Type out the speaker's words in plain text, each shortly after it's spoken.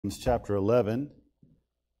Chapter 11,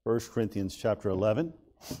 1 Corinthians chapter 11.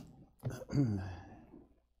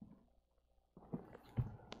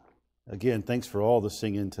 Again, thanks for all the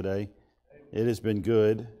singing today. It has been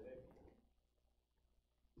good.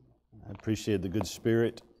 I appreciate the good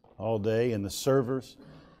spirit all day and the servers.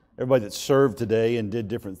 Everybody that served today and did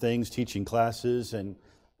different things, teaching classes and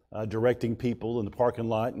directing people in the parking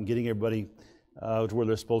lot and getting everybody to where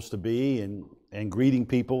they're supposed to be and greeting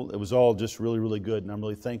people. It was all just really, really good, and I'm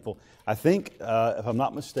really thankful. I think, if I'm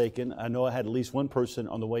not mistaken, I know I had at least one person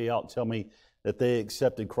on the way out tell me that they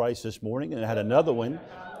accepted Christ this morning, and I had another one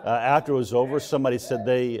after it was over. Somebody said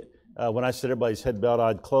when I said everybody's head bowed,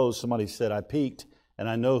 eyed closed, somebody said I peeked, and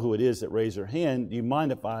I know who it is that raised their hand. Do you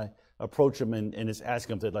mind if I approach them and just ask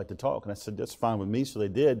them if they'd like to talk? And I said, that's fine with me. So they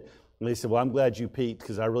did. And they said, well, I'm glad you peeked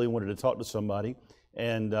because I really wanted to talk to somebody.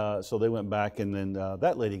 And so they went back, and then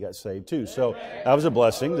that lady got saved too. So that was a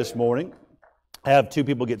blessing this morning. I have two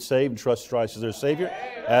people get saved and trust Christ as their Savior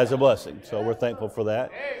as a blessing. So we're thankful for that.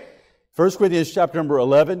 1 Corinthians chapter number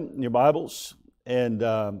 11 in your Bibles. And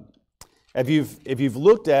if you've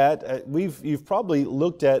looked at, you've probably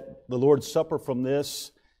looked at the Lord's Supper from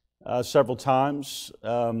this several times,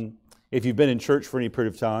 if you've been in church for any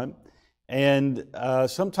period of time. And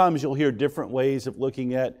sometimes you'll hear different ways of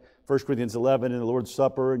looking at 1 Corinthians 11 and the Lord's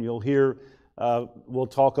Supper, and you'll hear, we'll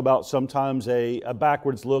talk about sometimes a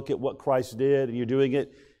backwards look at what Christ did, and you're doing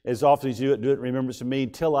it as often as you do it in remembrance of me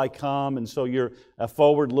till I come, and so you're a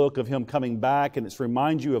forward look of Him coming back, and it's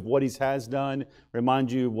remind you of what He has done, remind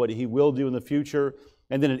you of what He will do in the future,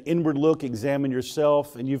 and then an inward look, examine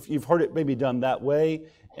yourself, and you've heard it maybe done that way,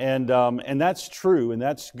 and that's true, and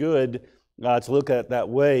that's good to look at it that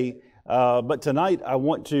way. But tonight I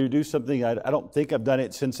want to do something, I don't think I've done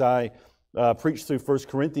it since I preached through 1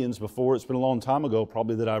 Corinthians before. It's been a long time ago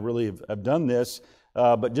probably that I really have done this.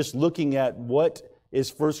 But just looking at what is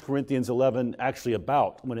 1 Corinthians 11 actually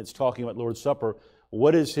about when it's talking about Lord's Supper.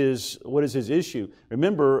 What is his issue?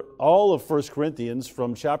 Remember, all of 1 Corinthians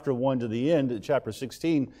from chapter 1 to the end, chapter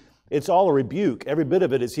 16, it's all a rebuke. Every bit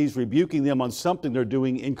of it is he's rebuking them on something they're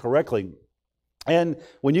doing incorrectly. And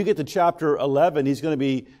when you get to chapter 11, he's going to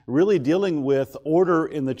be really dealing with order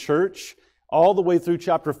in the church all the way through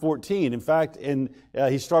chapter 14. In fact,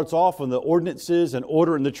 he starts off on the ordinances and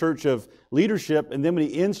order in the church of leadership. And then when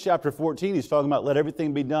he ends chapter 14, he's talking about let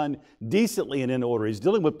everything be done decently and in order. He's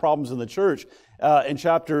dealing with problems in the church. In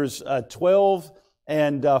chapters 12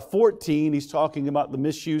 and 14, he's talking about the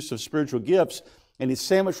misuse of spiritual gifts. And he's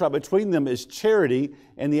sandwiched right between them is charity.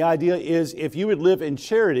 And the idea is if you would live in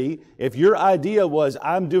charity, if your idea was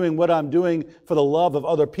I'm doing what I'm doing for the love of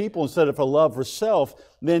other people instead of for love for self,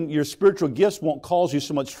 then your spiritual gifts won't cause you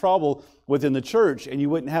so much trouble within the church and you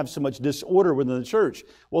wouldn't have so much disorder within the church.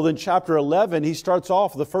 Well, then chapter 11, he starts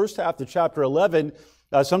off the first half of chapter 11.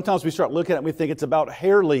 Sometimes we start looking at it and we think it's about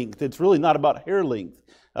hair length. It's really not about hair length.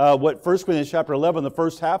 What 1 Corinthians chapter 11, the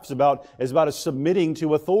first half is about a submitting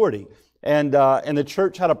to authority. And the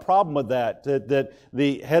church had a problem with that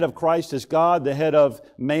the head of Christ is God, the head of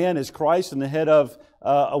man is Christ, and the head of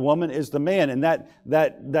a woman is the man. And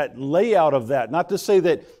that layout of that, not to say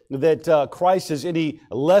that Christ is any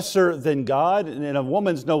lesser than God, and a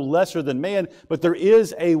woman's no lesser than man, but there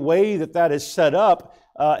is a way that is set up,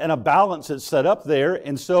 and a balance that's set up there,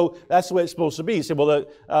 and so that's the way it's supposed to be. You say, well,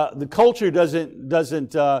 the culture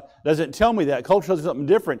doesn't tell me that. Culture does something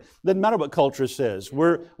different. Doesn't matter what culture says.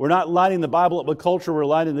 We're not lining the Bible up with culture. We're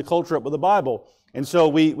lining the culture up with the Bible, and so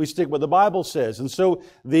we stick with what the Bible says. And so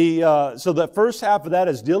the first half of that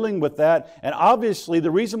is dealing with that. And obviously,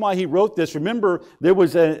 the reason why he wrote this. Remember, there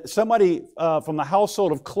was somebody from the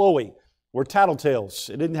household of Chloe. Were tattletales.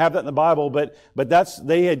 It didn't have that in the Bible, but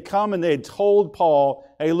they had come and they had told Paul,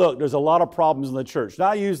 hey, look, there's a lot of problems in the church.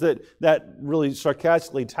 Now I use that really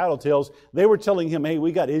sarcastically, tattletales. They were telling him, hey,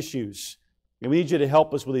 we got issues, and we need you to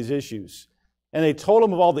help us with these issues. And they told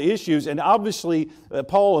him of all the issues, and obviously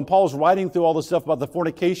Paul's writing through all the stuff about the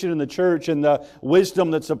fornication in the church and the wisdom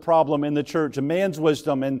that's a problem in the church, and man's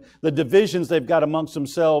wisdom and the divisions they've got amongst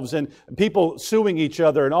themselves and people suing each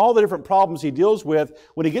other and all the different problems he deals with.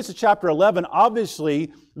 When he gets to chapter 11,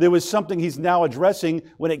 obviously there was something he's now addressing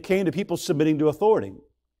when it came to people submitting to authority.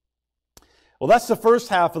 Well, that's the first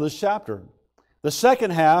half of this chapter. The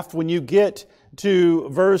second half, when you get to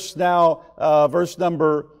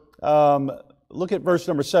look at verse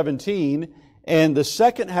number 17, and the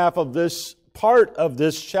second half of this part of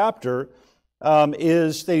this chapter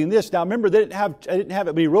is stating this. Now, remember, I didn't have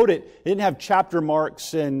it, but he wrote it. He didn't have chapter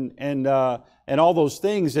marks and all those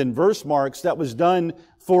things and verse marks. That was done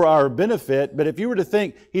for our benefit. But if you were to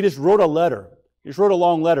think, he just wrote a letter. He just wrote a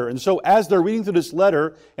long letter. And so as they're reading through this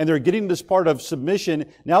letter and they're getting this part of submission,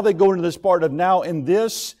 now they go into this part of now in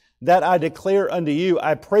this that I declare unto you,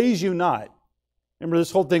 I praise you not. Remember,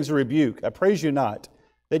 this whole thing's a rebuke. I praise you not.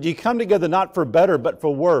 That you come together not for better, but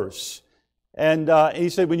for worse. And he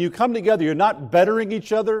said, when you come together, you're not bettering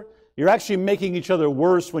each other. You're actually making each other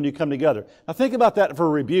worse when you come together. Now think about that for a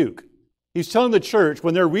rebuke. He's telling the church,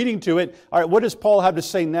 when they're reading to it, all right, what does Paul have to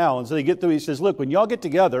say now? And so they get through, he says, look, when y'all get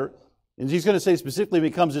together, and he's going to say specifically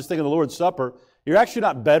when it comes to this thing of the Lord's Supper, you're actually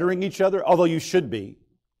not bettering each other, although you should be.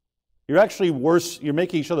 You're actually worse, you're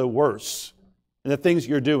making each other worse in the things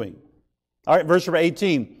you're doing. All right, verse number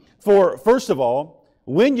 18. For, first of all,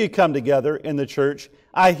 when you come together in the church,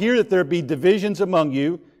 I hear that there be divisions among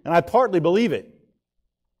you, and I partly believe it.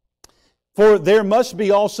 For there must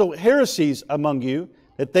be also heresies among you,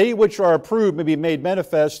 that they which are approved may be made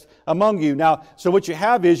manifest among you. Now, so what you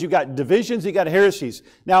have is you've got divisions, you've got heresies.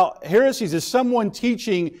 Now, heresies is someone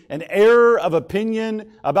teaching an error of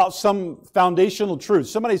opinion about some foundational truth.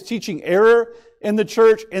 Somebody's teaching error in the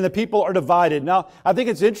church and the people are divided. Now, I think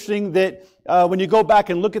it's interesting that when you go back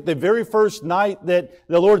and look at the very first night that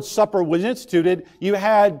the Lord's Supper was instituted, you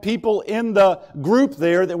had people in the group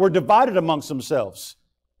there that were divided amongst themselves.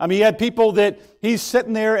 I mean, you had people that he's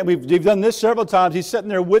sitting there, and we've done this several times, he's sitting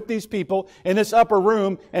there with these people in this upper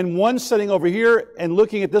room, and one's sitting over here and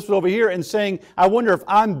looking at this one over here and saying, I wonder if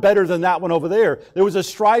I'm better than that one over there. There was a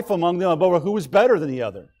strife among them about who was better than the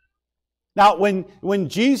other. Now, when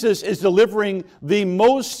Jesus is delivering the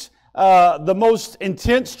most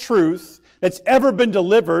intense truth that's ever been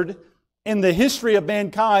delivered in the history of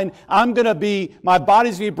mankind, my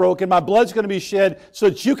body's going to be broken, my blood's going to be shed so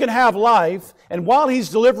that you can have life. And while he's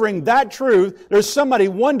delivering that truth, there's somebody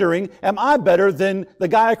wondering, am I better than the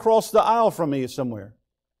guy across the aisle from me somewhere?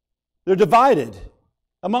 They're divided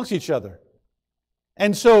amongst each other.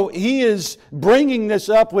 And so he is bringing this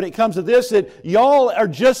up when it comes to this, that y'all are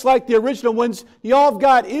just like the original ones. Y'all have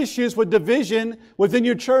got issues with division within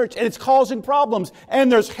your church, and it's causing problems. And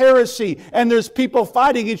there's heresy, and there's people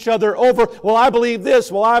fighting each other over, well, I believe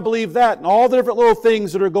this, well, I believe that, and all the different little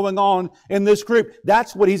things that are going on in this group.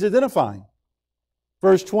 That's what he's identifying.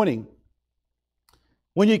 Verse 20.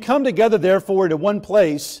 When you come together, therefore, to one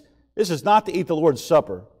place, this is not to eat the Lord's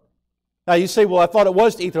Supper. Now you say, well, I thought it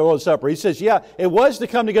was to eat the Lord's Supper. He says, yeah, it was to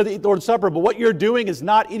come together to eat the Lord's Supper, but what you're doing is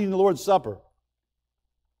not eating the Lord's Supper.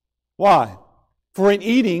 Why? For in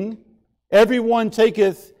eating, everyone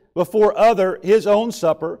taketh before other his own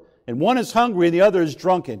supper, and one is hungry and the other is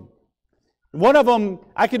drunken. One of them,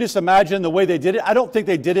 I can just imagine the way they did it. I don't think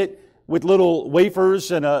they did it with little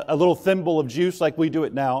wafers and a little thimble of juice like we do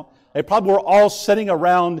it now. They probably were all sitting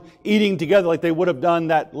around eating together like they would have done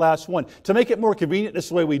that last one. To make it more convenient, this is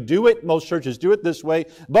the way we do it. Most churches do it this way.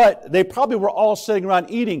 But they probably were all sitting around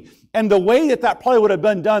eating. And the way that probably would have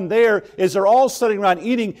been done there is they're all sitting around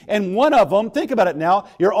eating. And one of them, think about it now,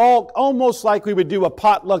 you're all almost like we would do a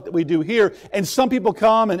potluck that we do here. And some people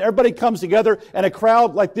come and everybody comes together and a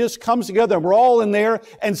crowd like this comes together and we're all in there.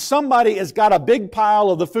 And somebody has got a big pile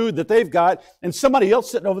of the food that they've got. And somebody else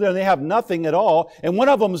sitting over there and they have nothing at all. And one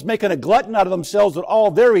of them is making a glutton out of themselves with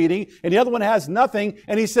all they're eating. And the other one has nothing.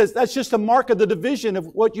 And he says, that's just a mark of the division of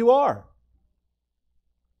what you are.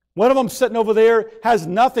 One of them sitting over there has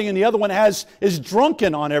nothing, and the other one is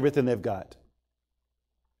drunken on everything they've got.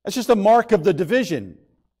 That's just a mark of the division.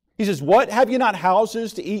 He says, what? Have you not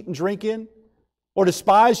houses to eat and drink in? Or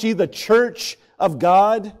despise ye the church of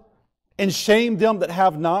God, and shame them that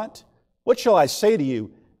have not? What shall I say to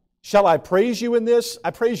you? Shall I praise you in this?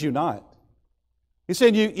 I praise you not. He's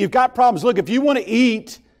saying you've got problems. Look, if you want to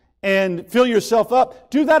eat and fill yourself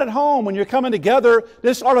up, do that at home when you're coming together.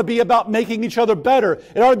 This ought to be about making each other better.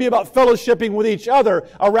 It ought to be about fellowshipping with each other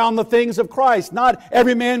around the things of Christ. Not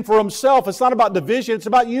every man for himself. It's not about division. It's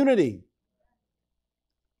about unity.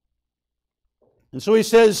 And so he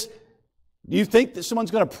says, do you think that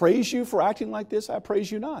someone's going to praise you for acting like this? I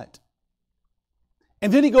praise you not.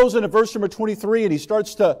 And then he goes into verse number 23 and he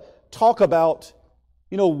starts to talk about,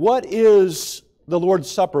 what is the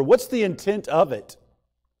Lord's Supper? What's the intent of it?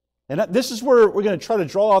 And this is where we're going to try to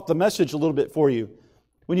draw out the message a little bit for you.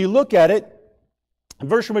 When you look at it, in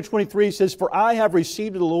verse number 23 says, For I have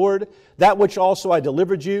received of the Lord that which also I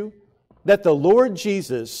delivered you, that the Lord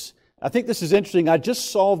Jesus, I think this is interesting, I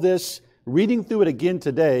just saw this reading through it again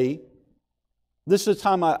today. This is the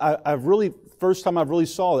time first time I've really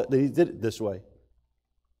saw it, that he did it this way.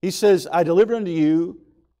 He says, I delivered unto you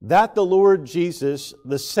that the Lord Jesus,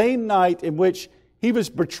 the same night in which he was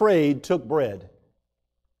betrayed, took bread.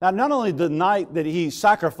 Now, not only the night that he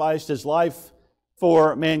sacrificed his life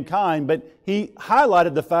for mankind, but he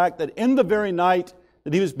highlighted the fact that in the very night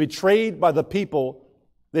that he was betrayed by the people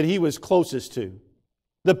that he was closest to.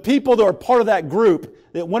 The people that are part of that group,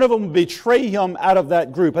 that one of them would betray him out of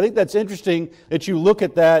that group. I think that's interesting that you look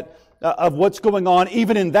at that, of what's going on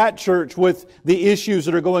even in that church with the issues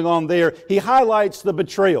that are going on there. He highlights the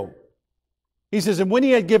betrayal. He says, and when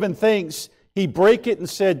he had given thanks, he brake it and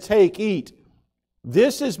said, take, eat.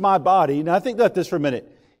 This is my body. Now, I think about this for a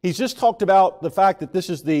minute. He's just talked about the fact that this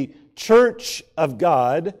is the church of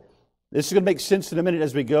God. This is going to make sense in a minute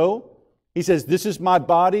as we go. He says, this is my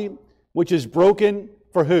body, which is broken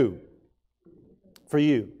for who? For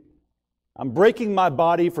you. I'm breaking my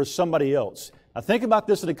body for somebody else. Now think about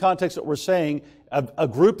this in the context of what we're saying. A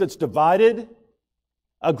group that's divided,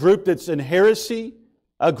 a group that's in heresy,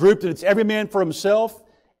 a group that's every man for himself.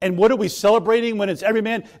 And what are we celebrating when it's every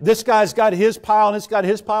man? This guy's got his pile and this got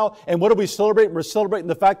his pile. And what are we celebrating? We're celebrating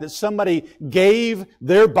the fact that somebody gave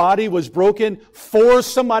their body, was broken for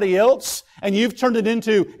somebody else. And you've turned it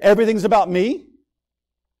into everything's about me.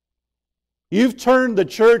 You've turned the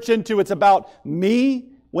church into it's about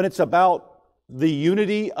me when it's about the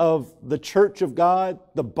unity of the church of God,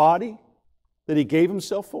 the body that He gave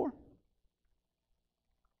Himself for.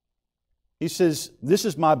 He says, this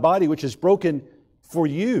is my body which is broken for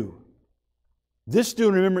you. This do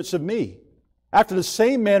in remembrance of me. After the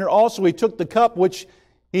same manner also He took the cup which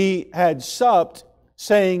He had supped,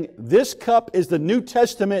 saying, this cup is the New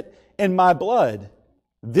Testament in my blood.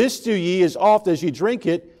 This do ye as oft as ye drink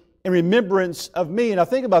it in remembrance of me. And I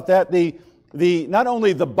think about that, not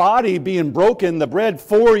only the body being broken, the bread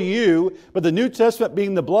for you, but the New Testament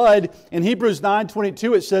being the blood. In Hebrews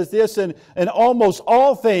 9:22 it says this, and almost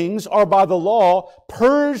all things are by the law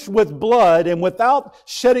purged with blood, and without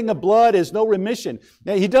shedding of blood is no remission.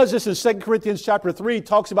 Now, he does this in 2 Corinthians chapter 3,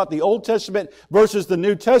 talks about the Old Testament versus the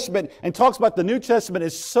New Testament, and talks about the New Testament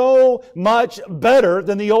is so much better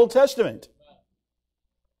than the Old Testament.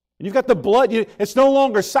 You've got the blood. It's no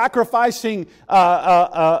longer sacrificing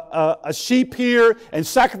a sheep here and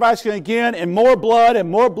sacrificing again and more blood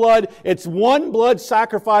and more blood. It's one blood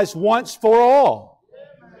sacrifice once for all.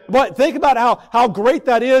 But think about how great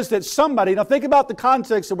that is that somebody, now think about the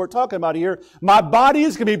context that we're talking about here. My body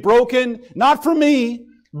is going to be broken, not for me,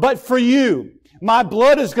 but for you. My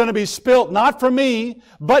blood is going to be spilt, not for me,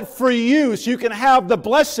 but for you, so you can have the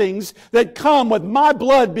blessings that come with my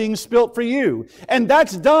blood being spilt for you. And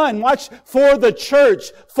that's done, watch, for the church,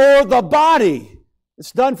 for the body.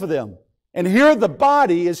 It's done for them. And here the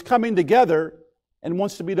body is coming together and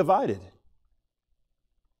wants to be divided.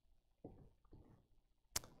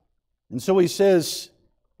 And so he says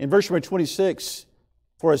in verse number 26,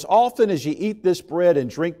 for as often as ye eat this bread and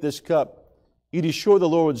drink this cup, ye do show the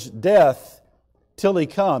Lord's death till He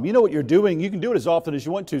come. You know what you're doing. You can do it as often as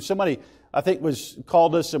you want to. Somebody, I think,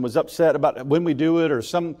 called us and was upset about when we do it or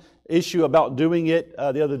some issue about doing it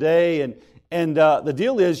the other day. And the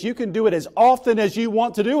deal is you can do it as often as you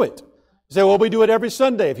want to do it. You say, well, we do it every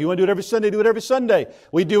Sunday. If you want to do it every Sunday, do it every Sunday.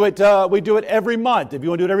 We do it every month. If you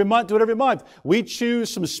want to do it every month, do it every month. We choose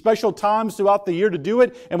some special times throughout the year to do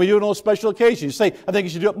it, and we do it on special occasions. You say, I think you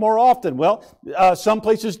should do it more often. Well, some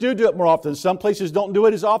places do it more often. Some places don't do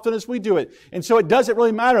it as often as we do it. And so it doesn't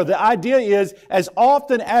really matter. The idea is, as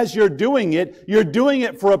often as you're doing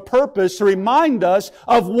it for a purpose to remind us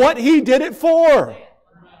of what He did it for.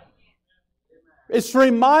 It's to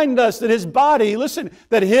remind us that His body, listen,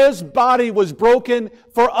 that His body was broken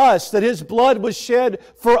for us, that His blood was shed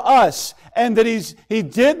for us, and that He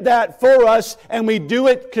did that for us, and we do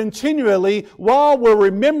it continually while we're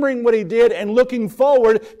remembering what He did and looking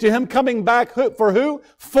forward to Him coming back for who?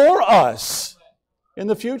 For us in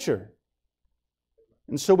the future.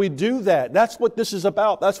 And so we do that. That's what this is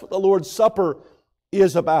about. That's what the Lord's Supper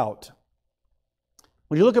is about.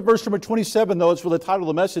 When you look at verse number 27, though, it's where the title of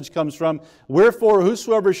the message comes from. Wherefore,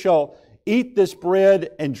 whosoever shall eat this bread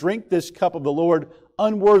and drink this cup of the Lord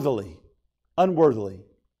unworthily,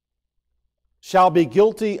 shall be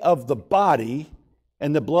guilty of the body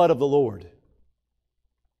and the blood of the Lord.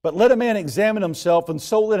 But let a man examine himself, and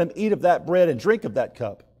so let him eat of that bread and drink of that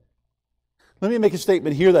cup. Let me make a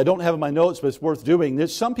statement here that I don't have in my notes, but it's worth doing.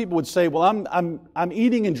 There's some people would say, well, I'm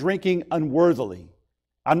eating and drinking unworthily.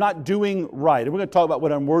 I'm not doing right. And we're going to talk about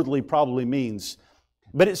what unworthily probably means.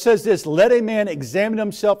 But it says this, let a man examine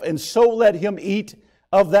himself, and so let him eat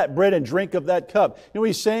of that bread and drink of that cup. You know what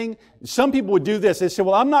he's saying? Some people would do this. They say,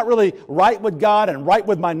 well, I'm not really right with God and right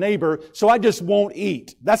with my neighbor, so I just won't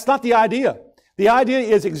eat. That's not the idea. The idea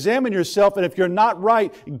is examine yourself, and if you're not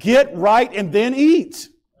right, get right and then eat.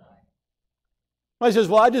 He says,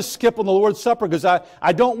 well, I just skip on the Lord's Supper because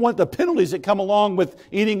I don't want the penalties that come along with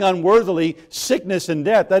eating unworthily, sickness and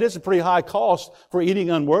death. That is a pretty high cost for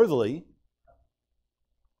eating unworthily.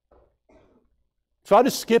 Try to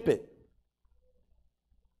skip it.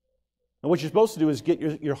 And what you're supposed to do is get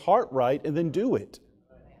your heart right and then do it.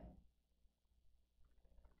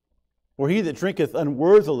 For he that drinketh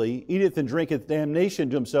unworthily eateth and drinketh damnation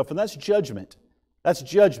to himself, and that's judgment. That's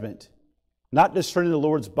judgment, not discerning the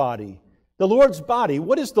Lord's body. The Lord's body,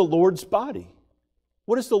 what is the Lord's body?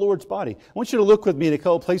 What is the Lord's body? I want you to look with me in a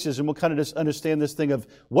couple places and we'll kind of just understand this thing of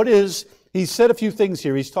what is, he's said a few things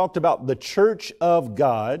here. He's talked about the church of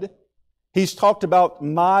God. He's talked about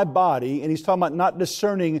my body, and he's talking about not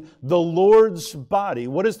discerning the Lord's body.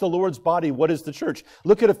 What is the Lord's body? What is the church?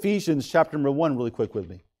 Look at Ephesians chapter number 1 really quick with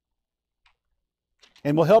me.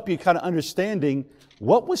 And we'll help you kind of understanding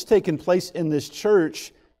what was taking place in this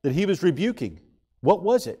church that he was rebuking. What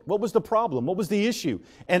was it? What was the problem? What was the issue?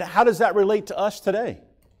 And how does that relate to us today?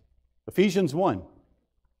 Ephesians 1.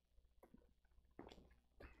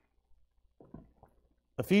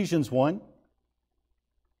 Ephesians 1.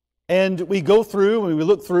 And we go through, and we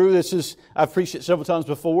look through, this is, I've preached it several times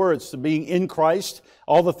before, it's being in Christ,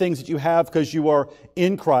 all the things that you have because you are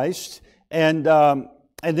in Christ. And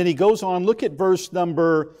then he goes on, look at verse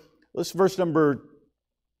number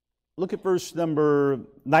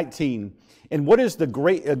 19. And what is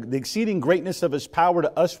the exceeding greatness of His power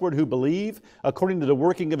to usward who believe, according to the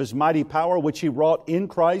working of His mighty power, which He wrought in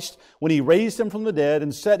Christ, when He raised Him from the dead,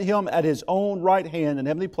 and set Him at His own right hand in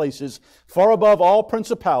heavenly places, far above all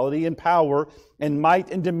principality and power and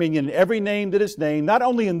might and dominion, and every name that is named, not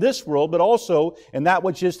only in this world, but also in that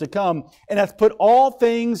which is to come, and hath put all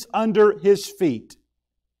things under His feet,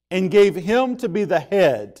 and gave Him to be the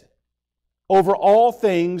head over all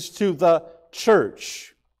things to the church,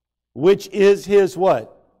 which is His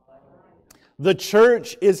what? The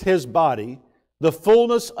church is His body, the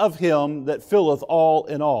fullness of Him that filleth all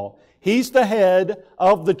in all. He's the head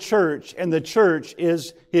of the church, and the church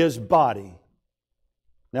is His body.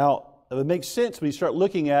 Now, it makes sense when you start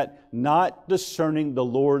looking at not discerning the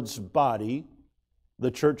Lord's body,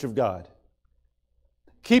 the church of God.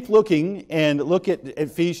 Keep looking and look at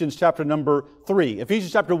Ephesians chapter number 3.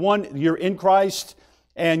 Ephesians chapter 1, you're in Christ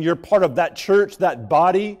and you're part of that church, that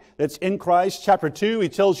body that's in Christ. Chapter 2, he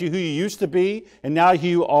tells you who you used to be and now who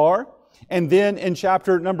you are. And then in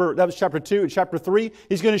that was chapter 2. In chapter 3,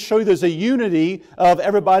 he's going to show you there's a unity of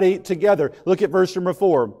everybody together. Look at verse number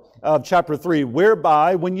 4 of chapter 3.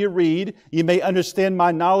 Whereby, when you read, you may understand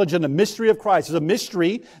my knowledge in the mystery of Christ. It's a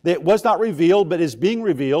mystery that was not revealed, but is being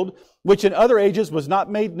revealed, which in other ages was not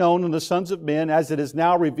made known unto the sons of men, as it is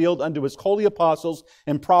now revealed unto His holy apostles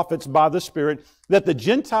and prophets by the Spirit, that the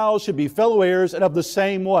Gentiles should be fellow heirs and of the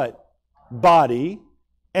same what? Body,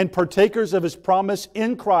 and partakers of His promise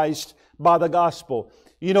in Christ by the gospel.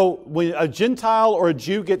 You know, when a Gentile or a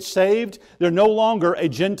Jew gets saved, they're no longer a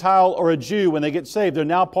Gentile or a Jew when they get saved. They're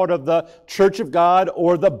now part of the church of God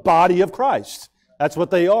or the body of Christ. That's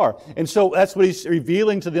what they are. And so that's what he's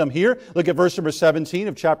revealing to them here. Look at verse number 17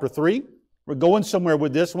 of chapter 3. We're going somewhere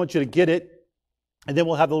with this. I want you to get it. And then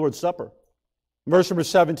we'll have the Lord's Supper. Verse number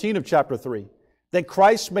 17 of chapter 3. That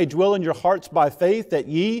Christ may dwell in your hearts by faith, that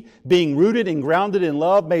ye, being rooted and grounded in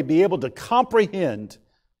love, may be able to comprehend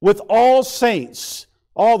with all saints.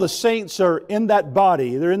 All the saints are in that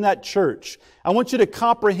body. They're in that church. I want you to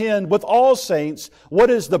comprehend with all saints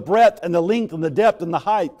what is the breadth and the length and the depth and the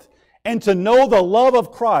height, and to know the love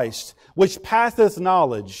of Christ, which passeth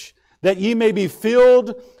knowledge, that ye may be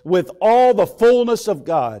filled with all the fullness of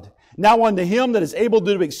God. Now unto Him that is able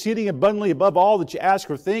to do exceeding abundantly above all that you ask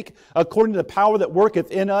or think, according to the power that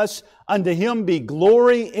worketh in us, unto Him be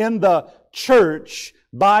glory in the church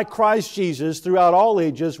by Christ Jesus throughout all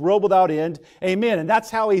ages, world without end. Amen. And that's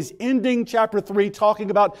how he's ending chapter 3,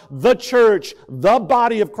 talking about the church, the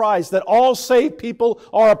body of Christ, that all saved people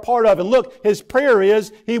are a part of. And look, his prayer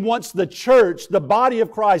is he wants the church, the body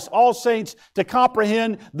of Christ, all saints to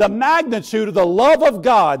comprehend the magnitude of the love of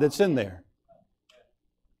God that's in there.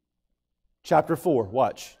 Chapter 4,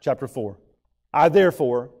 watch, chapter 4. I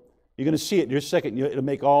therefore, you're going to see it in just a second, it'll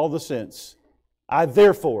make all the sense. I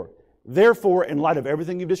therefore, in light of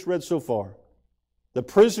everything you've just read so far, the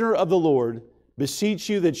prisoner of the Lord, beseech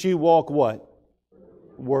you that you walk what?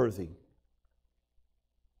 Worthy.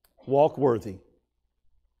 Walk worthy.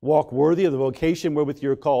 Walk worthy of the vocation wherewith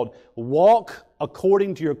you're called. Walk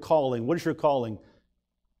according to your calling. What is your calling?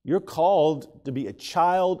 You're called to be a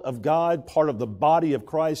child of God, part of the body of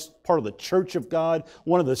Christ, part of the church of God,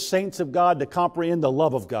 one of the saints of God, to comprehend the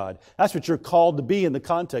love of God. That's what you're called to be in the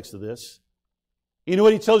context of this. You know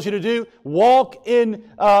what he tells you to do? Walk in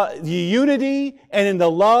the unity and in the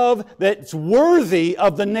love that's worthy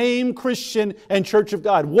of the name Christian and Church of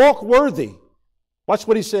God. Walk worthy. Watch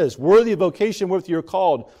what he says. Worthy of vocation wherewith you're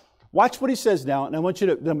called. Watch what he says now, and I'm going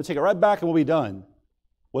to take it right back and we'll be done.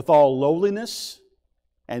 with all lowliness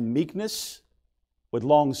and meekness, with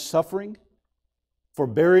long suffering,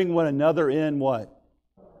 forbearing one another in what?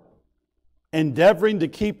 Endeavoring to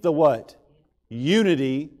keep the what?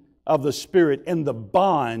 Unity of the Spirit in the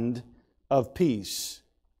bond of peace.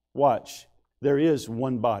 Watch. There is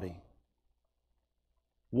one body.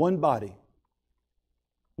 One body.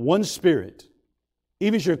 One Spirit.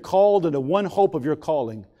 Even as you're called into one hope of your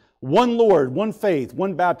calling. One Lord, one faith,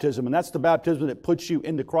 one baptism. And that's the baptism that puts you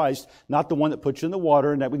into Christ, not the one that puts you in the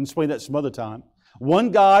water. And that we can explain that some other time.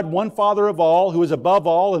 One God, one Father of all, who is above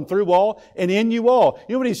all and through all and in you all.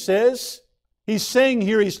 You know what He says? He's saying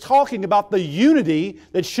here, He's talking about the unity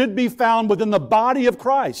that should be found within the body of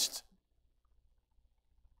Christ.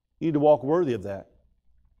 You need to walk worthy of that.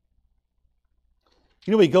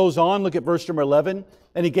 You know, He goes on, look at verse number 11.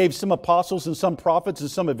 And He gave some apostles and some prophets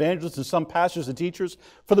and some evangelists and some pastors and teachers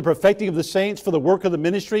for the perfecting of the saints, for the work of the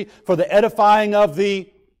ministry, for the edifying of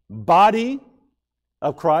the body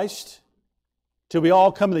of Christ, till we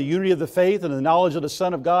all come to the unity of the faith and the knowledge of the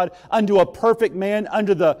Son of God, unto a perfect man,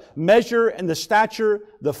 under the measure and the stature,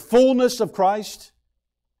 the fullness of Christ,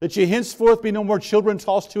 that ye henceforth be no more children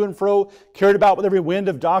tossed to and fro, carried about with every wind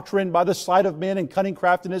of doctrine, by the sleight of men and cunning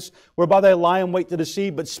craftiness, whereby they lie in wait to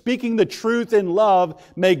deceive, but speaking the truth in love,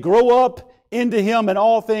 may grow up into Him in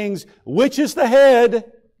all things, which is the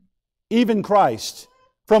head, even Christ,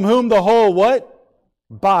 from whom the whole what?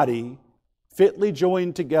 Body, fitly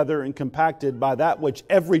joined together and compacted by that which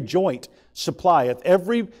every joint supplieth.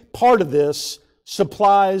 Every part of this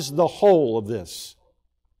supplies the whole of this.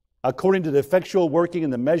 According to the effectual working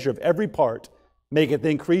in the measure of every part, maketh the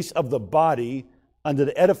increase of the body unto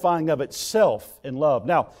the edifying of itself in love.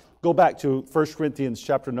 Now, go back to 1 Corinthians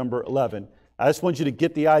chapter number 11. I just want you to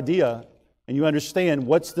get the idea and you understand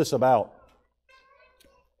what's this about.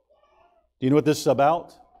 Do you know what this is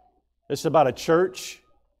about? It's about a church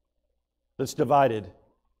that's divided.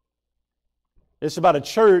 It's about a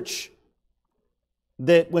church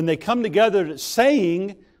that when they come together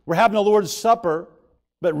saying we're having the Lord's Supper,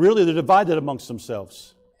 but really they're divided amongst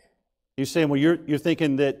themselves. You're saying, well, you're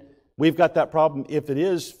thinking that we've got that problem. If it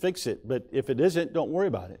is, fix it. But if it isn't, don't worry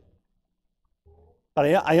about it. But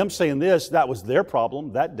I am saying this, that was their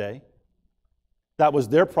problem that day. That was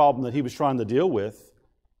their problem that He was trying to deal with.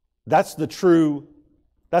 That's the true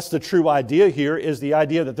idea here, is the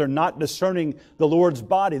idea that they're not discerning the Lord's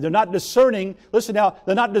body. They're not discerning, listen now,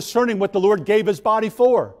 they're not discerning what the Lord gave His body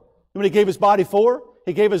for. You know what He gave His body for?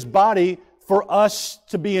 He gave His body for us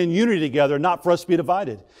to be in unity together, not for us to be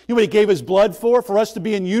divided. You know what He gave His blood for? For us to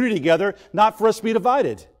be in unity together, not for us to be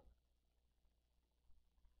divided.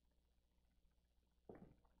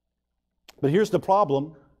 But here's the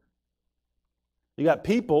problem. You got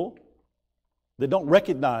people that don't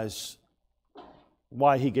recognize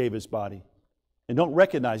why He gave His body. And don't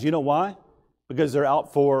recognize. You know why? Because they're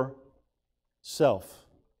out for self.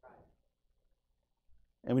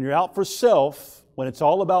 And when you're out for self, when it's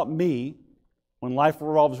all about me, when life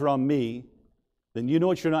revolves around me, then you know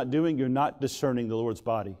what you're not doing? You're not discerning the Lord's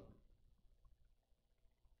body.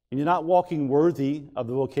 And you're not walking worthy of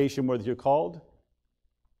the vocation where you're called.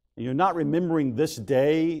 And you're not remembering this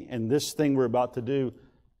day and this thing we're about to do.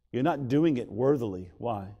 You're not doing it worthily.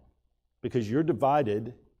 Why? Because you're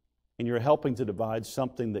divided and you're helping to divide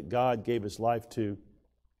something that God gave His life to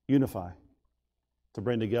unify, to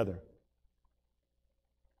bring together.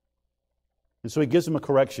 And so He gives them a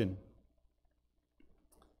correction.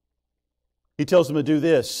 He tells them to do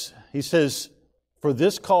this. He says, for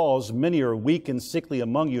this cause many are weak and sickly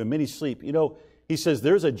among you, and many sleep. You know, He says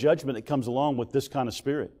there's a judgment that comes along with this kind of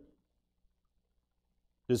spirit.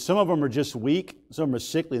 Some of them are just weak, some of them are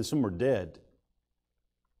sickly, and some are dead.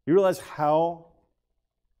 You realize how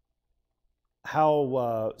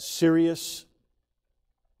serious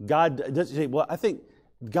God doesn't say, well, I think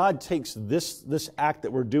God takes this act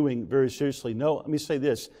that we're doing very seriously. No, let me say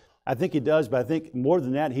this. I think He does, but I think more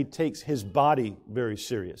than that, He takes His body very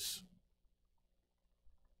serious.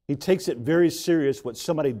 He takes it very serious what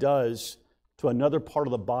somebody does to another part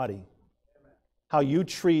of the body. How you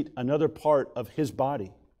treat another part of His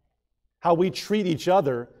body. How we treat each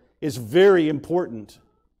other is very important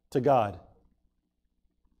to God.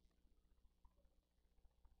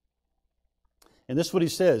 And this is what He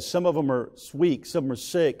says. Some of them are weak, some are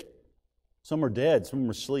sick, some are dead, some of them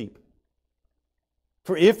are asleep.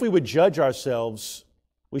 For if we would judge ourselves,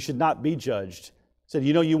 we should not be judged. He said,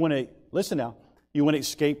 you know, you want to, listen now, you want to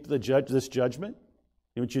escape this judgment?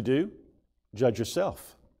 You know what you do? Judge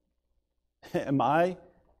yourself. Am I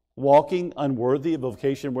walking unworthy of a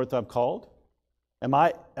vocation worth I'm called? Am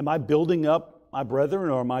I building up my brethren,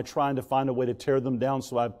 or am I trying to find a way to tear them down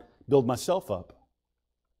so I build myself up?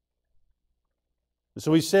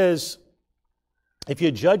 So he says, if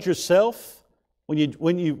you judge yourself,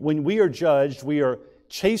 when we are judged, we are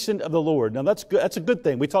chastened of the Lord. Now that's good. That's a good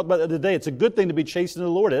thing. We talked about that today. It's a good thing to be chastened of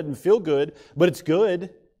the Lord. It doesn't feel good, but it's good.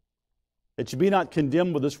 That you be not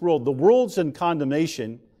condemned with this world. The world's in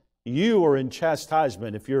condemnation. You are in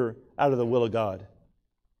chastisement if you're out of the will of God.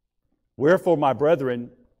 Wherefore, my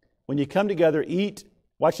brethren, when you come together, eat,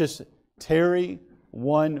 watch this, tarry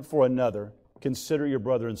one for another. Consider your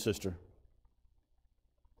brother and sister.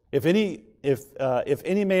 If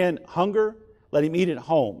any man hunger, let him eat at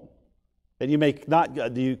home, that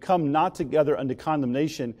you come not together unto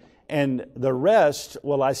condemnation, and the rest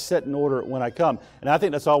will I set in order when I come. And I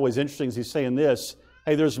think that's always interesting as he's saying this.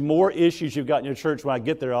 Hey, there's more issues you've got in your church. When I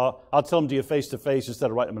get there, I'll tell them to you face to face instead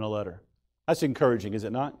of writing them in a letter. That's encouraging, is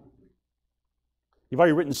it not? You've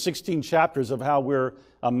already written 16 chapters of how we're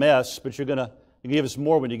a mess, but you're going to give us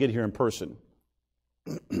more when you get here in person.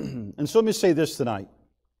 And so let me say this tonight.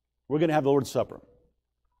 We're going to have the Lord's Supper.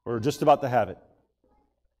 We're just about to have it.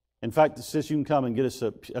 In fact, sis, you can come and get us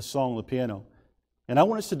a song on the piano. And I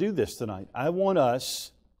want us to do this tonight. I want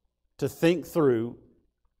us to think through,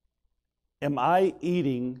 am I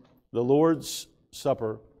eating the Lord's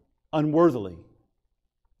Supper unworthily?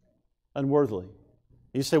 Unworthily.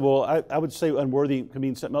 You say, well, I would say unworthy can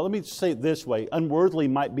mean something. Now, let me say it this way. Unworthily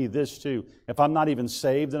might be this too. If I'm not even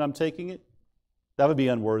saved and I'm taking it, that would be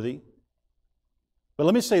unworthy. But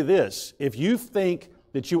let me say this. If you think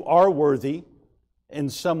that you are worthy in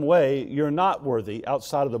some way, you're not worthy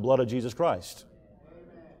outside of the blood of Jesus Christ.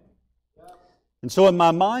 And so in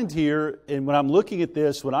my mind here, and when I'm looking at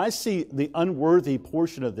this, when I see the unworthy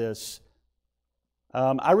portion of this,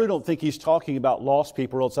 I really don't think he's talking about lost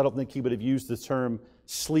people, or else I don't think he would have used the term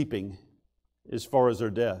sleeping as far as their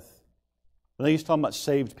death. I think he's talking about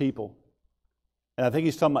saved people. And I think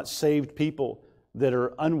he's talking about saved people that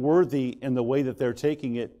are unworthy in the way that they're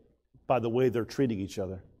taking it by the way they're treating each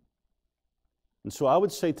other. And so I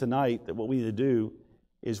would say tonight that what we need to do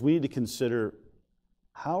is we need to consider,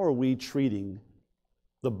 how are we treating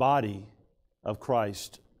the body of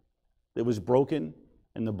Christ that was broken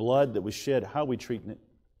and the blood that was shed? How are we treating it?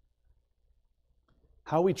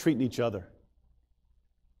 How are we treating each other?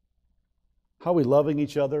 How are we loving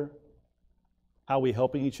each other? How are we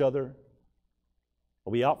helping each other? Are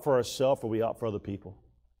we out for ourselves or are we out for other people?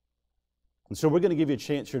 And so we're going to give you a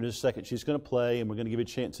chance here in a second. She's going to play, and we're going to give you a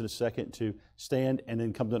chance in a second to stand and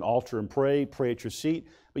then come to an altar and pray at your seat.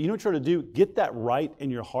 But you know what you're trying to do? Get that right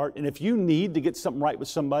in your heart. And if you need to get something right with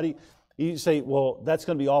somebody, you say, well, that's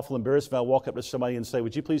going to be awful embarrassing if I walk up to somebody and say,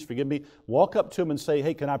 would you please forgive me? Walk up to them and say,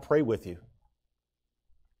 hey, can I pray with you?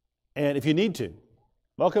 And if you need to,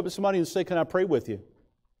 walk up to somebody and say, can I pray with you?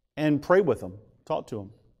 And pray with them. Talk to them.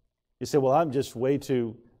 You say, well, I'm just way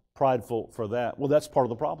too prideful for that. Well, that's part of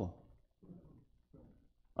the problem.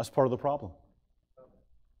 That's part of the problem.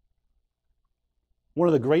 One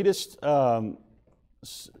of the greatest times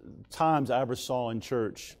I ever saw in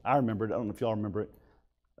church, I remember it, I don't know if y'all remember it.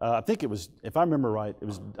 I think it was, if I remember right, it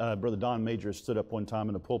was Brother Don Major stood up one time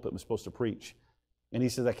in the pulpit and was supposed to preach. And he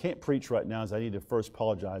says, I can't preach right now as I need to first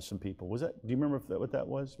apologize to some people. Was that, do you remember what that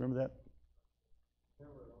was? Remember that?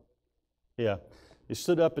 Yeah. He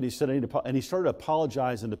stood up and he said, and he started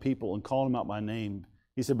apologizing to people and calling them out by name.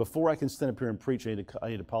 He said, before I can stand up here and preach, I need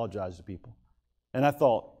to apologize to people. And I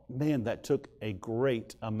thought, man, that took a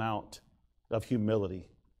great amount of humility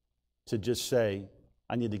to just say,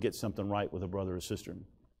 I need to get something right with a brother or sister.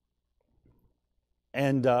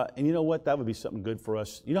 And you know what? That would be something good for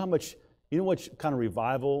us. You know what kind of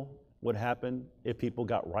revival would happen if people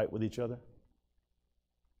got right with each other?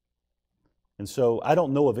 And so I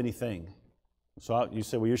don't know of anything. So you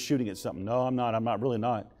say, well, you're shooting at something. No, I'm not. I'm not, really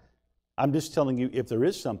not. I'm just telling you, if there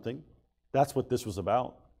is something, that's what this was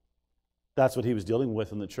about. That's what he was dealing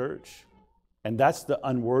with in the church. And that's the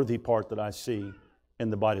unworthy part that I see in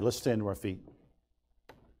the body. Let's stand to our feet.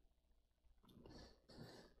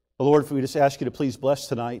 Lord, we just ask you to please bless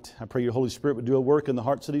tonight. I pray your Holy Spirit would do a work in the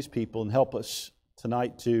hearts of these people and help us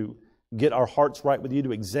tonight to get our hearts right with you,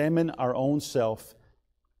 to examine our own self.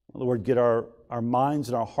 Lord, get our minds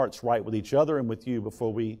and our hearts right with each other and with you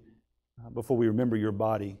before we remember your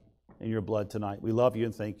body and your blood tonight. We love you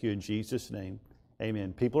and thank you in Jesus' name.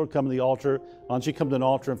 Amen. People are coming to the altar. Why don't you come to an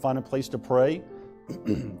altar and find a place to pray?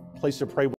 Place to pray.